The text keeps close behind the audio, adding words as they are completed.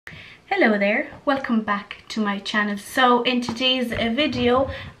Hello there, welcome back to my channel. So in today's video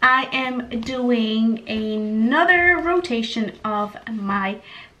I am doing another rotation of my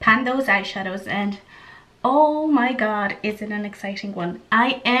Avantvous eyeshadows, and oh my god, is it an exciting one.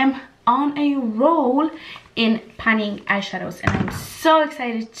 I am on a roll in panning eyeshadows and I'm so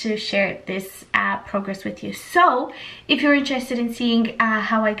excited to share this progress with you. So if you're interested in seeing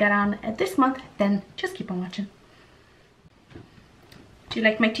how I got on this month, then just keep on watching. Do you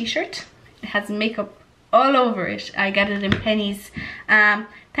like my t-shirt? It has makeup all over it. I got it in pennies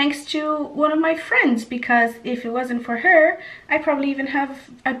thanks to one of my friends, because if it wasn't for her I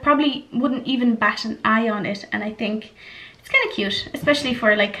probably wouldn't even bat an eye on it, and I think it's kind of cute, especially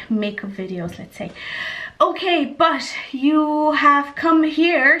for like makeup videos, let's say. Okay, but you have come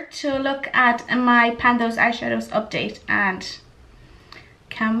here to look at my Avantvous eyeshadows update and I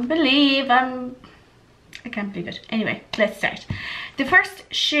can't believe it. Anyway, let's start. The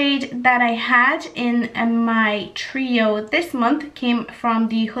first shade that I had in my trio this month came from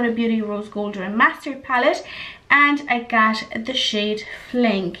the Huda Beauty Rose Gold Master palette, and I got the shade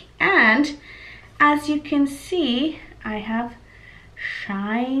Fling. And as you can see, I have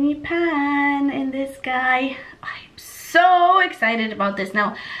shiny pan in this guy. I'm so excited about this.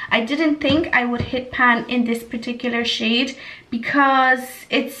 Now, I didn't think I would hit pan in this particular shade because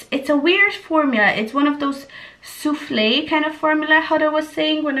it's a weird formula. It's one of those souffle kind of formula Huda was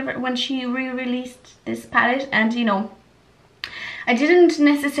saying when she re-released this palette, and you know, I didn't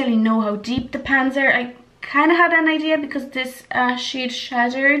necessarily know how deep the pans are. I kind of had an idea because this shade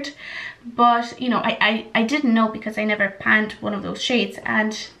Shattered, but you know, I didn't know because I never panned one of those shades,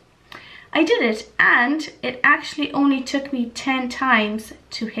 and I did it, and it actually only took me 10 times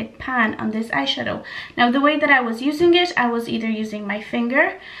to hit pan on this eyeshadow. Now, the way that I was using it, I was either using my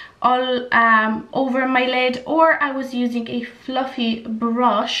finger all over my lid, or I was using a fluffy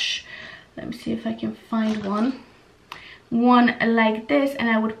brush. Let me see if I can find one like this, and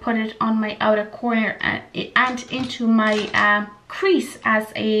I would put it on my outer corner and into my crease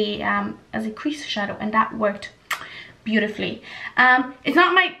as a crease shadow, and that worked beautifully. It's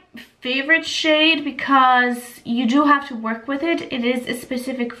not my favorite shade because you do have to work with it. It is a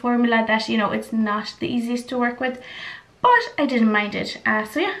specific formula that, you know, it's not the easiest to work with, but I didn't mind it.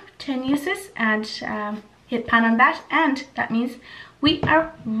 So yeah, 10 uses and hit pan on that, and that means we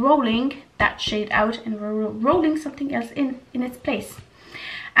are rolling that shade out and we're rolling something else in its place.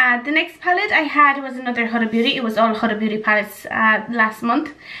 The next palette I had was another Huda Beauty. It was all Huda Beauty palettes last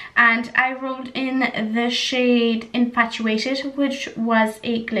month, and I rolled in the shade Infatuated, which was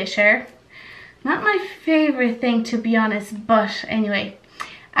a glitter. Not my favorite thing, to be honest, but anyway,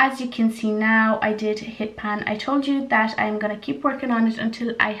 as you can see now, I did hit pan. I told you that I'm gonna keep working on it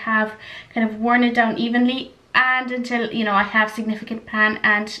until I have kind of worn it down evenly, and until, you know, I have significant pan.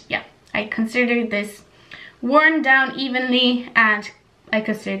 And yeah, I consider this worn down evenly, and I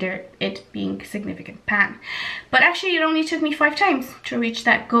consider it being significant pan. But actually it only took me 5 times to reach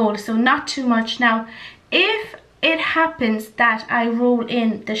that goal, so not too much. Now, if it happens that I roll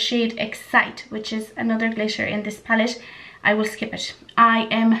in the shade Excite, which is another glitter in this palette, I will skip it.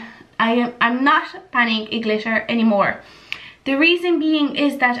 I'm not panning a glitter anymore. The reason being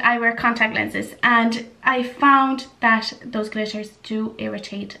is that I wear contact lenses, and I found that those glitters do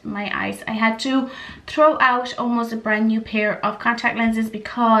irritate my eyes. I had to throw out almost a brand new pair of contact lenses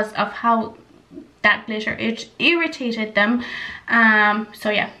because of how that glitter irritated them. So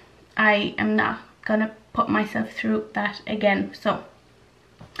yeah, I am not gonna put myself through that again. So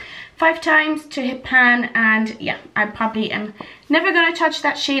 5 times to hit pan, and yeah, I probably am never gonna touch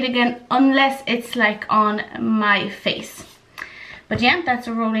that shade again unless it's like on my face. But yeah, that's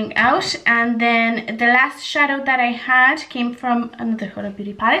a rolling out. And then the last shadow that I had came from another Huda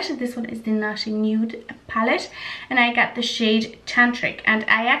Beauty palette. This one is the Naughty Nude palette, and I got the shade Tantric, and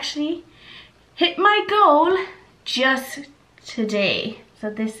I actually hit my goal just today. So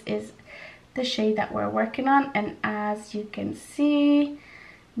this is the shade that we're working on, and as you can see,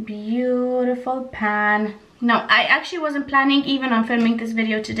 beautiful pan. No, I actually wasn't planning even on filming this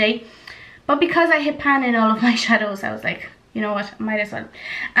video today, but because I hit pan in all of my shadows, I was like, you know what, might as well.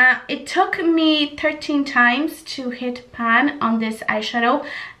 It took me 13 times to hit pan on this eyeshadow.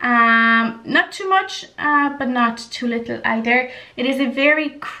 Not too much, but not too little either. It is a very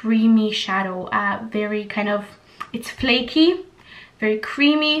creamy shadow, very kind of, it's flaky, very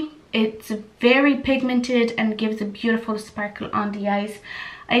creamy. It's very pigmented and gives a beautiful sparkle on the eyes.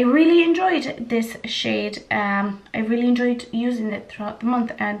 I really enjoyed this shade. I really enjoyed using it throughout the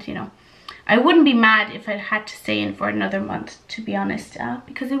month, and you know, I wouldn't be mad if I had to stay in for another month, to be honest,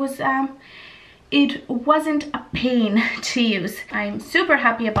 because it was it wasn't a pain to use. I'm super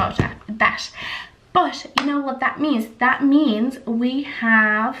happy about that. But you know what that means? That means we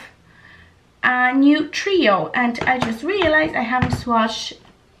have a new trio, and I just realized I haven't swatched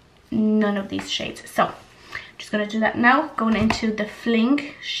none of these shades. So I'm just gonna do that now. Going into the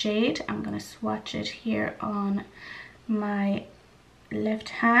Fling shade, I'm gonna swatch it here on my left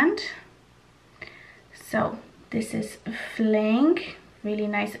hand. So this is Fling, really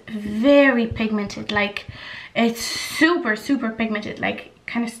nice, very pigmented, like it's super pigmented, like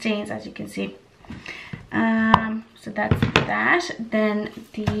kind of stains, as you can see. So that's that. Then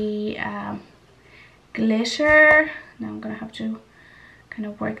the glitter, now I'm gonna have to kind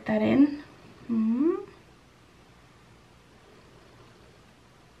of work that in.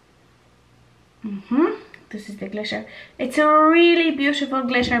 This is the glitter. It's a really beautiful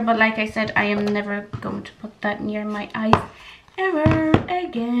glitter, but like I said, I am never going to put that near my eyes ever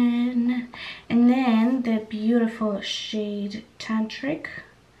again. And then the beautiful shade Tantric,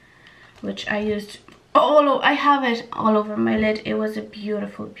 which I used I have it all over my lid. It was a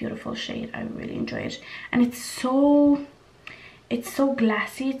beautiful shade. I really enjoy it, and it's so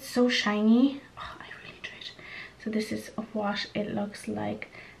glassy, it's so shiny. Oh, I really enjoy it. So this is what it looks like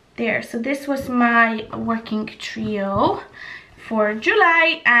there. So this was my working trio for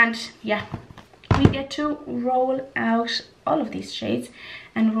July, and yeah, we get to roll out all of these shades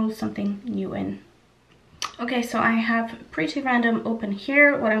and roll something new in. Okay, so I have Pretty Random open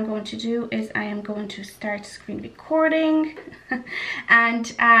here. What I'm going to do is I am going to start screen recording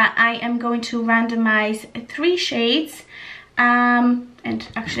and I am going to randomize 3 shades. And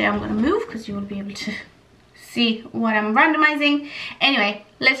actually I'm going to move because you will be able to see what I'm randomizing. Anyway,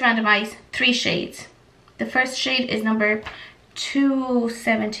 let's randomize 3 shades. The first shade is number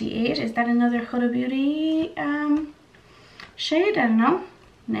 278. Is that another Huda Beauty shade? I don't know.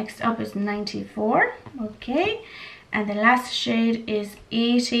 Next up is 94. Okay, and the last shade is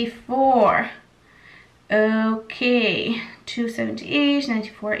 84. Okay, 278,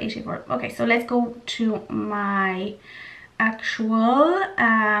 94, 84. Okay, so let's go to my actual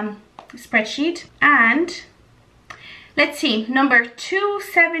spreadsheet, and let's see, number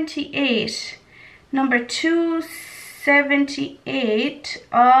 278. Number 278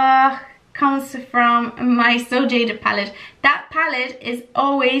 comes from my So Jaded palette. That palette is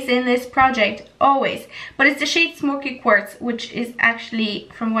always in this project, always. But it's the shade Smoky Quartz, which is actually,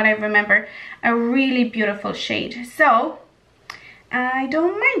 from what I remember, a really beautiful shade. So I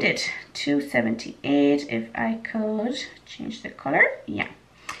don't mind it. 278, if I could change the color. Yeah.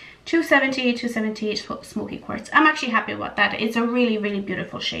 278 Smoky Quartz. I'm actually happy about that. It's a really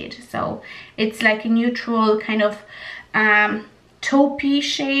beautiful shade. So it's like a neutral kind of taupey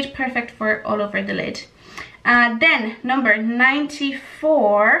shade, perfect for all over the lid. Then number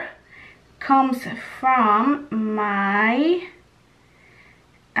 94 comes from my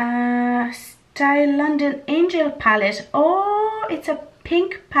StyLondon Angel palette. Oh, it's a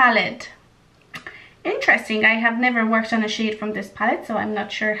pink palette. Interesting. I have never worked on a shade from this palette, so I'm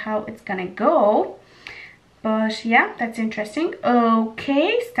not sure how it's gonna go. But yeah, that's interesting.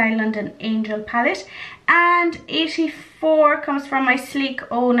 Okay, StyLondon Angel palette. And 84 comes from my Sleek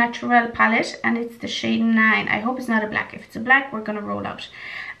Au Naturel palette, and it's the shade 9. I hope it's not a black. If it's a black, we're gonna roll out.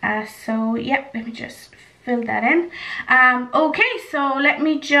 So yeah, let me just fill that in. Okay, so let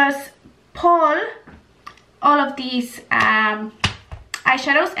me just pull all of these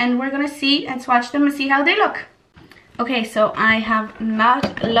eyeshadows, and we're gonna see and swatch them and see how they look. Okay, so I have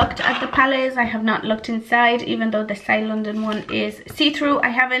not looked at the palettes. I have not looked inside, even though the StyLondon one is see-through.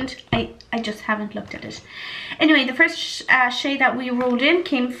 I just haven't looked at it. Anyway, the first shade that we rolled in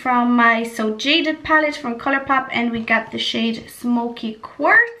came from my So Jaded palette from Colourpop, and we got the shade Smoky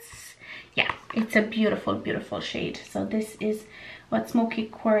Quartz. Yeah, it's a beautiful shade. So this is what Smoky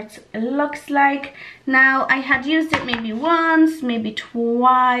Quartz looks like. Now, I had used it maybe once, maybe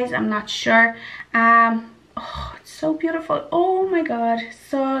twice, I'm not sure. Oh, it's so beautiful. Oh my god,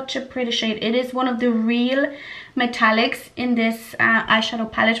 such a pretty shade. It is one of the real metallics in this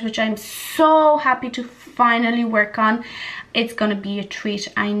eyeshadow palette, which I'm so happy to finally work on. It's gonna be a treat.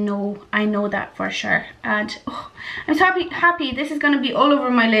 I know that for sure. And oh, I'm so happy. This is gonna be all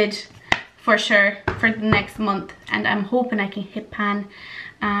over my lid for sure for the next month, and I'm hoping I can hit pan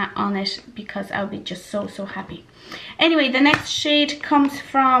on it, because I'll be just so happy. Anyway, the next shade comes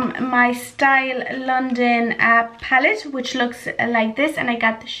from my StyLondon palette, which looks like this, and I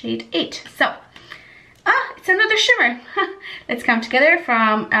got the shade 8. So it's another shimmer. Let's count together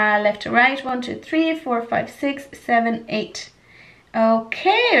from left to right. 1, 2, 3, 4, 5, 6, 7, 8.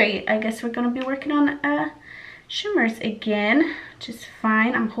 Okay, I guess we're gonna be working on shimmers again, which is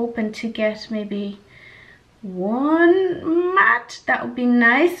fine. I'm hoping to get maybe one matte. That would be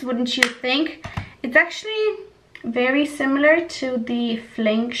nice, wouldn't you think? It's actually very similar to the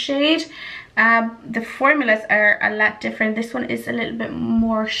Fling shade. The formulas are a lot different. This one is a little bit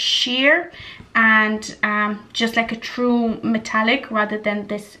more sheer and just like a true metallic rather than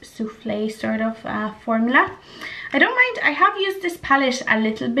this souffle sort of formula. I don't mind. I have used this palette a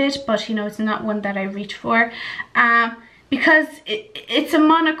little bit, but you know, it's not one that I reach for because it's a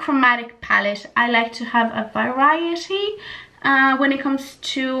monochromatic palette. I like to have a variety when it comes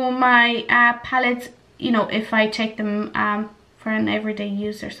to my palettes. You know, if I take them for an everyday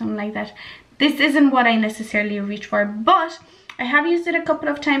use or something like that. This isn't what I necessarily reach for, but I have used it a couple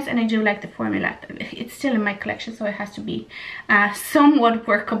of times and I do like the formula. It's still in my collection, so it has to be somewhat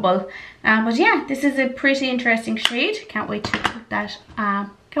workable. But yeah, this is a pretty interesting shade. Can't wait to put that.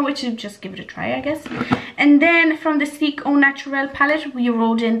 Can't wait to just give it a try, I guess. And then from the Sleek Au Naturel palette, we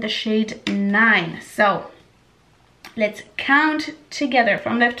rolled in the shade 9. So let's count together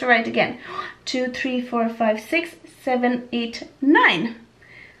from left to right again. 2, 3, 4, 5, 6, 7, 8, 9.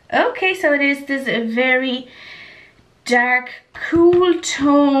 Okay, so it is this very dark, cool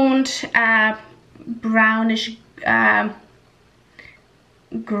toned, brownish,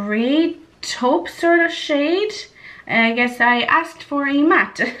 gray taupe sort of shade. I guess I asked for a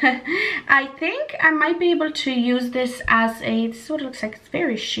matte. I think I might be able to use this as a, this is what it looks like. It's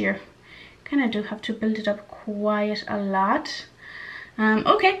very sheer. Kind of do have to build it up quite a lot.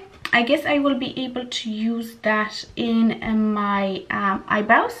 Okay, I guess I will be able to use that in my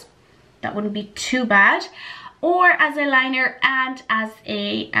eyebrows. That wouldn't be too bad. Or as a liner and as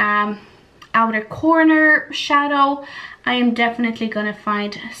a outer corner shadow. I am definitely gonna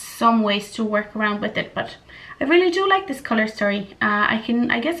find some ways to work around with it, but I really do like this color story.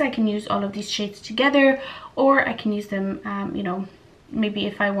 I guess I can use all of these shades together, or I can use them, you know, maybe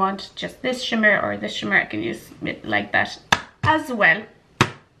if I want just this shimmer or this shimmer, I can use it like that as well.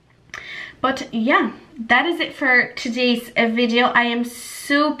 But yeah, that is it for today's video. I am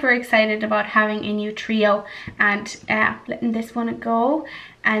super excited about having a new trio and letting this one go,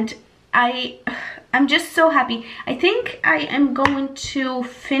 and I'm just so happy. I think I am going to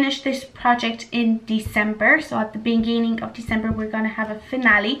finish this project in December. So at the beginning of December, we're going to have a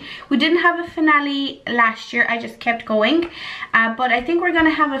finale. We didn't have a finale last year. I just kept going. But I think we're going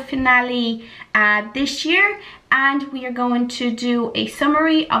to have a finale this year. And we are going to do a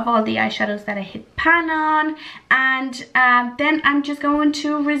summary of all the eyeshadows that I hit pan on. And then I'm just going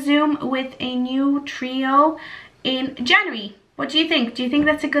to resume with a new trio in January. What do you think? Do you think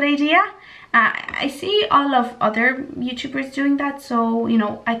that's a good idea? I see all of other YouTubers doing that, so you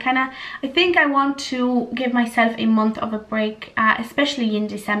know, I think I want to give myself a month of a break, especially in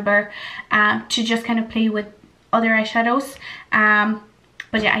December, to just kind of play with other eyeshadows.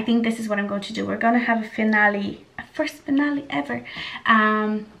 But yeah, I think this is what I'm going to do. We're going to have a finale, a first finale ever,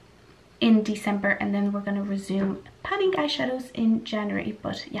 in December, and then we're going to resume panning eyeshadows in January.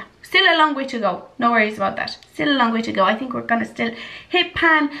 But yeah, still a long way to go. No worries about that. Still a long way to go. I think we're going to still hit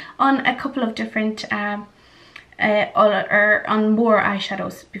pan on a couple of different or on more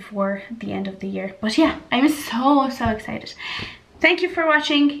eyeshadows before the end of the year. But yeah, I'm so excited. Thank you for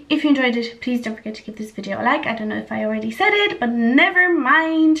watching. If you enjoyed it, please don't forget to give this video a like. I don't know if I already said it, but never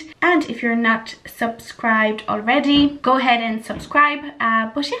mind. And if you're not subscribed already, go ahead and subscribe.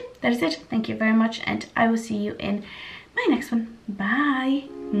 But yeah, that is it. Thank you very much, and I will see you in my next one. Bye.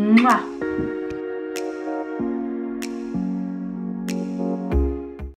 Mwah.